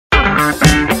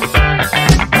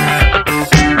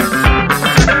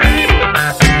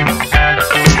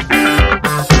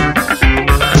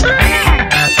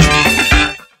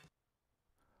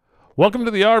Welcome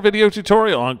to the R video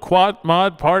tutorial on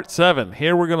Quantmod Part 7.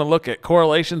 Here we're going to look at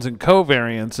correlations and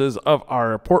covariances of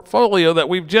our portfolio that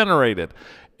we've generated.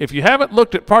 If you haven't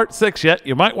looked at Part 6 yet,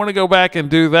 you might want to go back and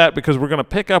do that because we're going to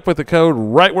pick up with the code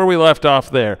right where we left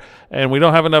off there, and we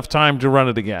don't have enough time to run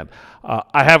it again.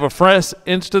 I have a fresh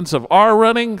instance of R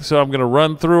running, so I'm going to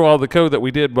run through all the code that we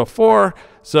did before.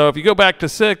 So if you go back to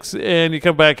 6 and you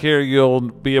come back here, you'll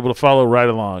be able to follow right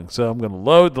along. So I'm going to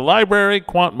load the library,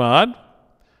 Quantmod.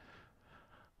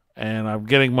 And I'm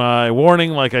getting my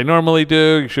warning like I normally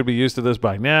do. You should be used to this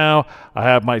by now. I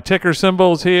have my ticker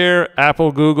symbols here: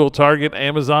 Apple, Google, Target,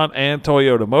 Amazon, and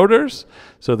Toyota Motors.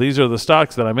 So these are the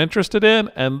stocks that I'm interested in.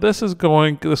 And this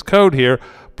code here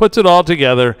puts it all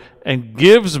together and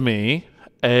gives me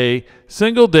a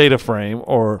single data frame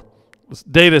or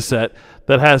data set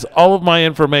that has all of my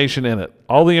information in it,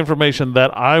 all the information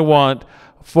that I want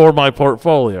for my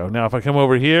portfolio. Now, if I come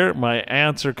over here, my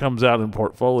answer comes out in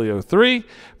Portfolio 3.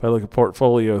 If I look at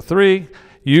Portfolio 3,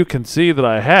 you can see that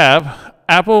I have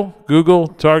Apple, Google,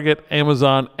 Target,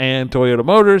 Amazon, and Toyota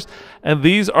Motors. And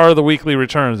these are the weekly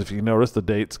returns. If you notice, the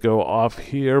dates go off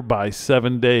here by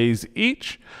 7 days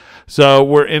each. So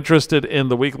we're interested in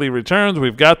the weekly returns.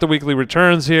 We've got the weekly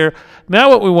returns here. Now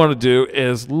what we want to do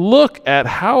is look at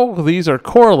how these are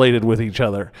correlated with each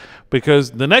other,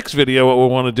 because the next video what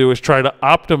we want to do is try to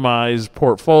optimize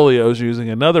portfolios using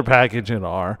another package in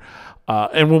R.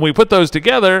 And when we put those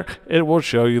together, it will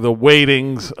show you the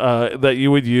weightings that you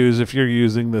would use if you're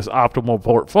using this optimal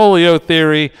portfolio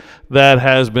theory that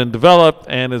has been developed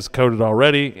and is coded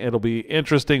already. It'll be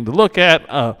interesting to look at.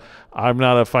 I'm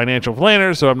not a financial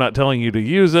planner, so I'm not telling you to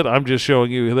use it. I'm just showing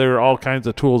you there are all kinds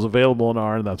of tools available in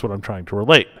R, and that's what I'm trying to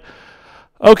relate.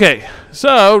 Okay,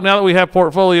 so now that we have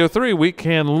Portfolio 3, we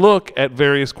can look at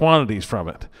various quantities from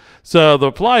it. So the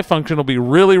apply function will be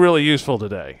really, really useful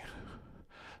today.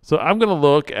 So I'm going to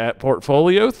look at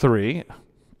Portfolio 3,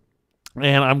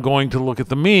 and I'm going to look at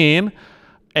the mean,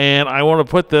 and I want to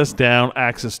put this down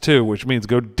axis 2, which means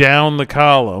go down the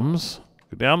columns.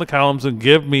 Go down the columns and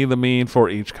give me the mean for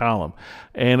each column.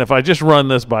 And if I just run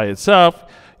this by itself,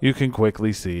 you can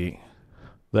quickly see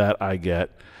that I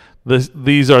get this.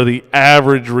 These are the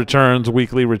average returns,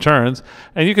 weekly returns,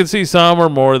 and you can see some are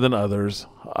more than others.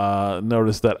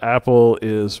 Notice that Apple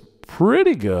is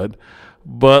pretty good,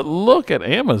 but look at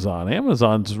Amazon.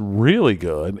 Amazon's really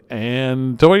good,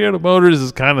 and Toyota Motors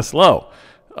is kind of slow.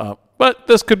 But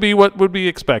this could be what would be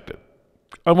expected.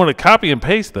 I'm going to copy and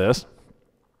paste this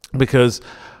because,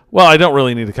 well, I don't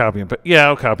really need to copy and paste. Yeah,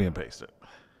 I'll copy and paste it.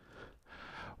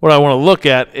 What I want to look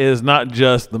at is not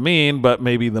just the mean, but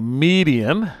maybe the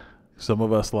median. Some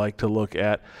of us like to look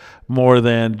at more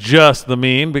than just the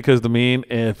mean, because the mean,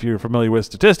 if you're familiar with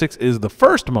statistics, is the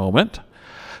first moment.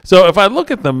 So if I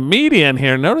look at the median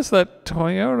here, notice that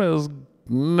Toyota is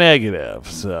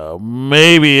negative. So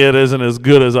maybe it isn't as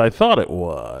good as I thought it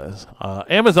was.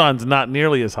 Amazon's not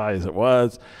nearly as high as it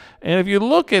was. And if you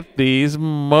look at these,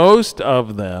 most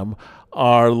of them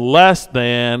are less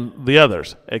than the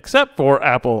others, except for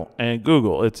Apple and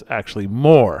Google. It's actually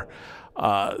more.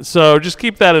 So just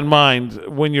keep that in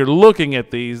mind when you're looking at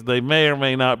these. They may or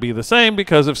may not be the same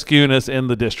because of skewness in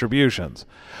the distributions,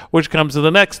 which comes to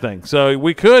the next thing. So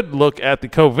we could look at the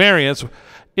covariance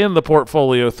in the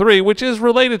Portfolio 3, which is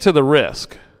related to the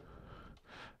risk.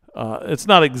 It's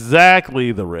not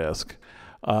exactly the risk.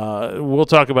 We'll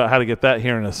talk about how to get that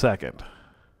here in a second.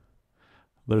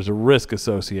 There's a risk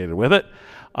associated with it.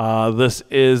 This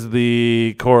is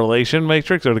the correlation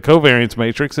matrix or the covariance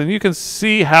matrix, and you can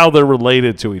see how they're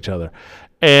related to each other.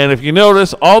 And if you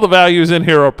notice, all the values in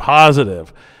here are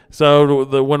positive.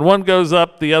 So when one goes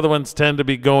up, the other ones tend to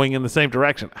be going in the same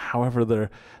direction. However,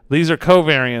 these are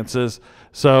covariances,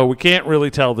 so we can't really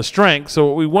tell the strength. So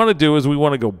what we want to do is we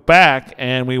want to go back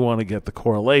and we want to get the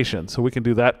correlation. So we can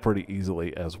do that pretty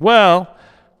easily as well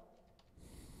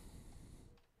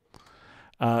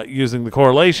using the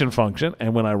correlation function.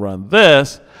 And when I run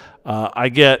this, I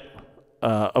get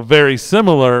a very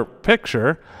similar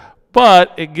picture,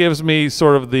 but it gives me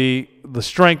sort of the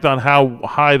strength on how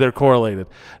high they're correlated.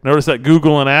 Notice that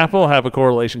Google and Apple have a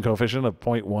correlation coefficient of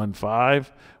 0.15,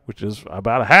 which is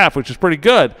about a half, which is pretty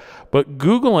good. But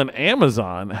Google and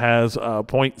Amazon has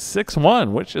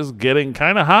 0.61, which is getting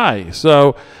kind of high.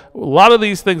 So a lot of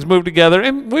these things move together,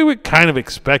 and we would kind of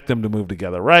expect them to move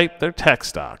together, right? They're tech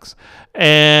stocks.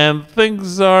 And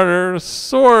things are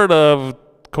sort of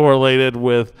correlated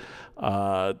with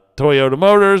Toyota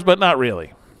Motors, but not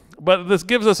really. But this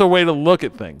gives us a way to look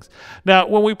at things. Now,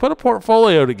 when we put a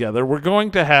portfolio together, we're going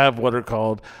to have what are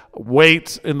called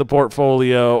weights in the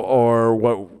portfolio, or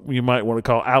what you might want to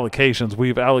call allocations.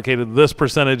 We've allocated this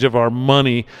percentage of our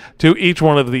money to each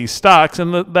one of these stocks,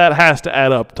 and that has to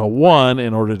add up to 1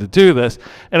 in order to do this.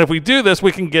 And if we do this,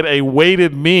 we can get a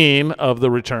weighted mean of the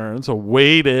returns, a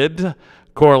weighted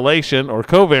correlation or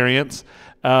covariance.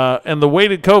 And the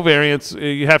weighted covariance,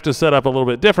 you have to set up a little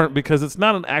bit different because it's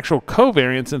not an actual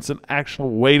covariance, it's an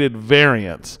actual weighted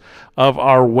variance of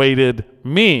our weighted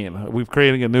mean. We're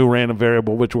creating a new random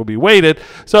variable which will be weighted.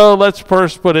 So let's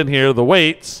first put in here the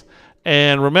weights.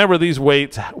 And remember, these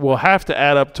weights will have to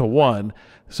add up to 1.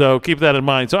 So keep that in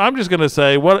mind. So I'm just going to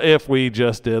say, what if we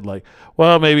just did like,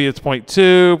 well, maybe it's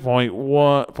 0.2,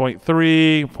 0.1,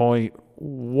 0.3,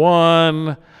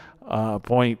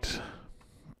 0.1,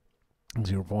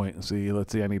 0.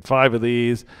 Let's see, I need 5 of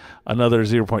these, another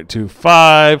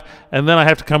 0.25, and then I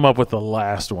have to come up with the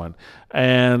last one.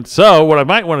 And so what I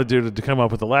might want to do to come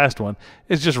up with the last one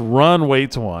is just run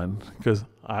weights 1, because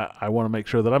I want to make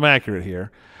sure that I'm accurate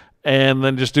here, and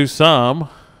then just do sum,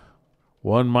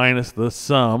 1 minus the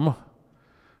sum,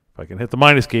 if I can hit the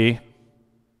minus key,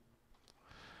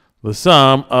 the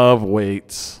sum of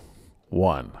weights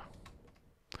 1.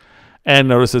 And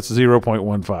notice it's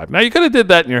 0.15. Now, you could have did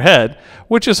that in your head,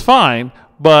 which is fine,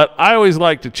 but I always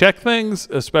like to check things,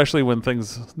 especially when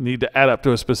things need to add up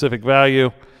to a specific value.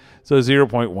 So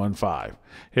 0.15.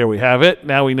 Here we have it.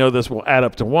 Now we know this will add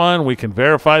up to 1. We can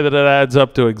verify that it adds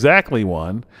up to exactly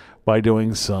 1 by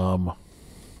doing sum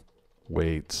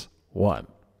weights 1.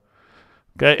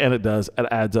 Okay, and it does. It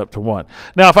adds up to 1.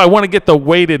 Now, if I want to get the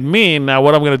weighted mean, now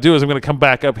what I'm going to do is I'm going to come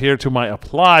back up here to my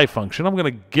apply function. I'm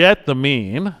going to get the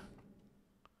mean,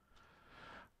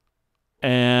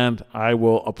 and I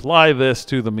will apply this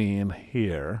to the mean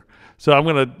here. So I'm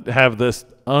going to have this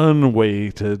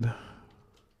unweighted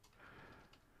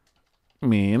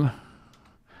mean.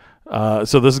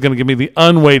 So this is going to give me the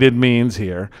unweighted means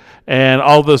here. And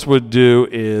all this would do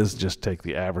is just take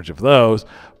the average of those.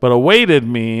 But a weighted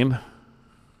mean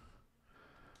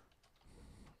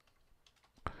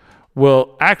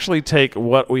will actually take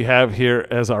what we have here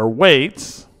as our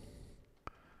weights.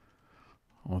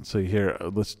 Let's see here.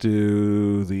 Let's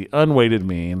do the unweighted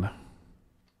mean.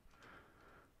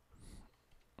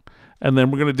 And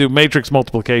then we're going to do matrix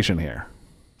multiplication here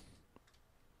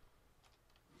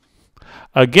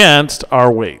against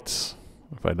our weights,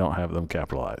 if I don't have them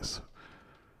capitalized.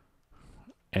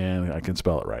 And I can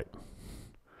spell it right.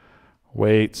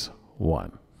 Weights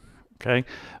 1. Okay,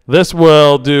 this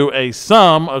will do a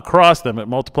sum across them. It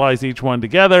multiplies each one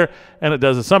together, and it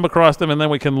does a sum across them, and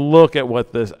then we can look at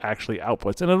what this actually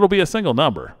outputs, and it'll be a single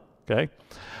number. Okay,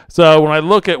 so when I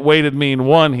look at weighted mean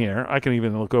 1 here, I can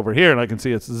even look over here, and I can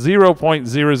see it's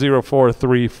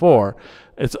 0.00434.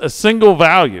 It's a single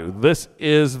value. This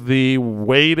is the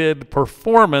weighted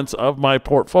performance of my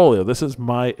portfolio. This is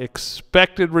my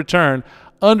expected return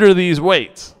under these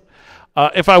weights.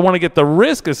 If I want to get the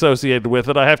risk associated with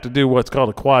it, I have to do what's called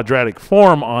a quadratic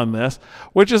form on this,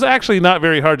 which is actually not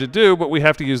very hard to do, but we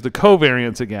have to use the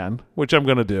covariance again, which I'm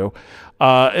going to do.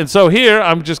 And so here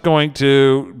I'm just going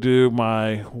to do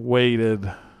my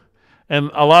weighted,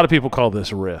 and a lot of people call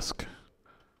this risk.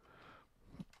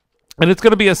 And it's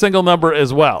going to be a single number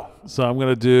as well. So I'm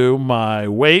going to do my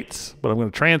weights, but I'm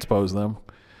going to transpose them.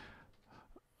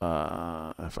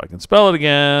 If I can spell it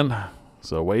again,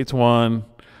 so weights 1.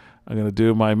 I'm going to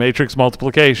do my matrix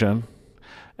multiplication.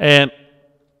 And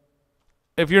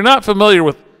if you're not familiar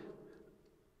with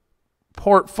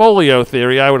portfolio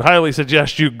theory, I would highly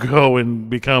suggest you go and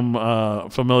become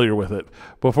familiar with it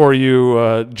before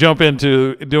you jump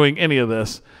into doing any of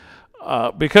this.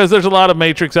 Because there's a lot of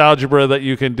matrix algebra that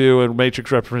you can do and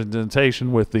matrix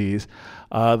representation with these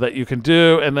that you can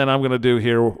do. And then I'm going to do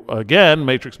here again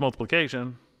matrix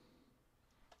multiplication.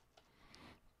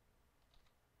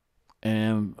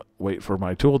 And wait for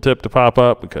my tooltip to pop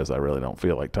up because I really don't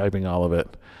feel like typing all of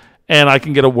it. And I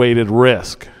can get a weighted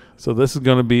risk. So this is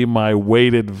going to be my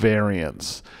weighted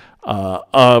variance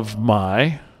of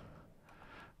my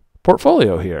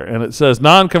portfolio here. And it says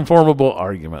non-conformable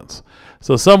arguments.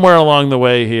 So somewhere along the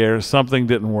way here, something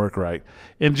didn't work right.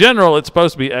 In general, it's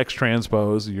supposed to be X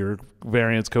transpose, your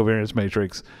variance covariance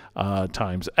matrix,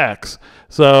 times X.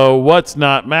 So what's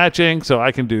not matching? So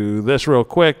I can do this real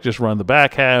quick, just run the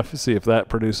back half, see if that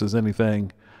produces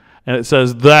anything. And it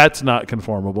says that's not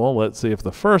conformable. Let's see if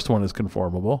the first one is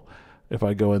conformable. If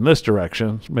I go in this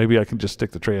direction, maybe I can just stick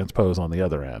the transpose on the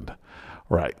other end.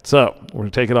 Right, so we're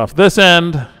going to take it off this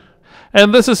end.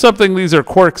 And this is something, these are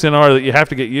quirks in R that you have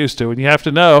to get used to. And you have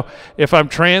to know if I'm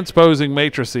transposing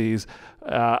matrices,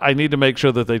 I need to make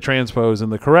sure that they transpose in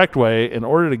the correct way in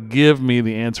order to give me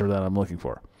the answer that I'm looking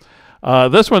for.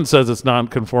 This one says it's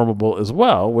non-conformable as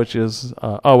well, which is,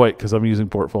 oh wait, because I'm using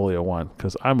portfolio 1,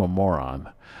 because I'm a moron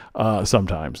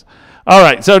sometimes. All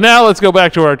right, so now let's go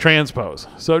back to our transpose.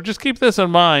 So just keep this in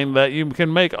mind that you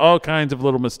can make all kinds of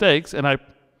little mistakes, and I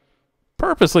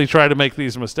purposely try to make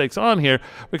these mistakes on here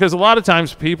because a lot of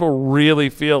times people really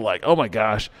feel like, oh my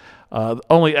gosh,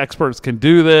 only experts can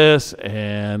do this,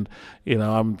 and you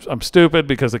know, I'm stupid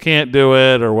because I can't do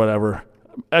it or whatever.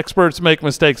 Experts make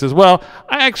mistakes as well.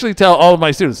 I actually tell all of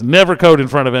my students, never code in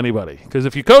front of anybody, because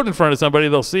if you code in front of somebody,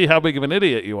 they'll see how big of an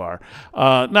idiot you are.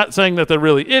 Not saying that they're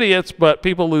really idiots, but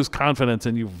people lose confidence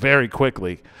in you very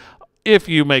quickly if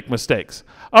you make mistakes.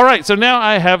 All right, so now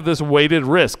I have this weighted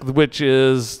risk, which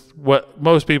is what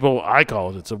most people, I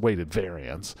call it, it's a weighted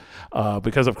variance,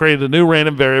 because I've created a new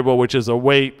random variable, which is a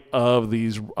weight of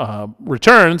these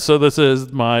returns. So this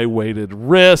is my weighted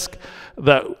risk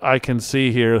that I can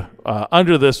see here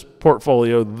under this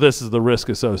portfolio. This is the risk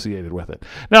associated with it.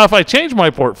 Now, if I change my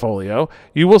portfolio,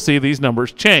 you will see these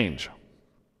numbers change.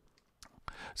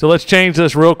 So let's change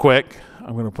this real quick.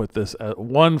 I'm going to put this at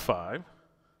 1.5,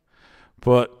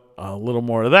 put a little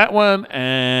more of that one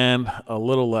and a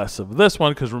little less of this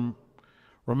one, because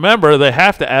remember, they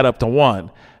have to add up to 1.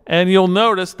 And you'll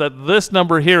notice that this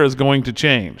number here is going to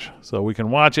change. So we can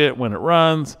watch it when it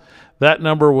runs. That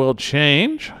number will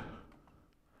change.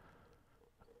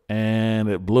 And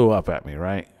it blew up at me,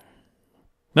 right?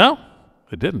 No,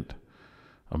 it didn't.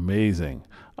 Amazing.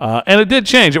 And it did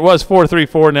change. It was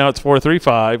 434. Now it's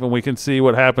 435. And we can see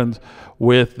what happens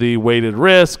with the weighted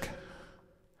risk.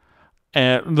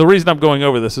 And the reason I'm going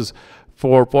over this is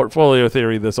for portfolio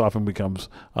theory, this often becomes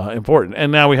important.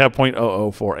 And now we have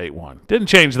 0.00481. Didn't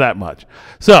change that much.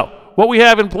 So what we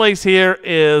have in place here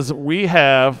is we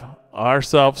have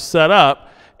ourselves set up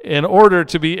in order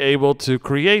to be able to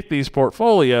create these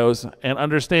portfolios and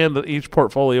understand that each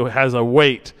portfolio has a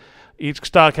weight. Each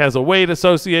stock has a weight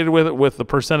associated with it, with the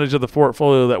percentage of the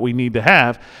portfolio that we need to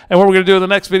have. And what we're going to do in the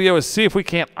next video is see if we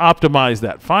can't optimize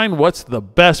that. Find what's the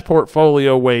best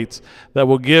portfolio weights that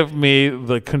will give me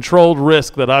the controlled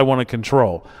risk that I want to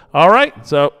control. All right,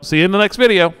 so see you in the next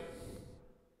video.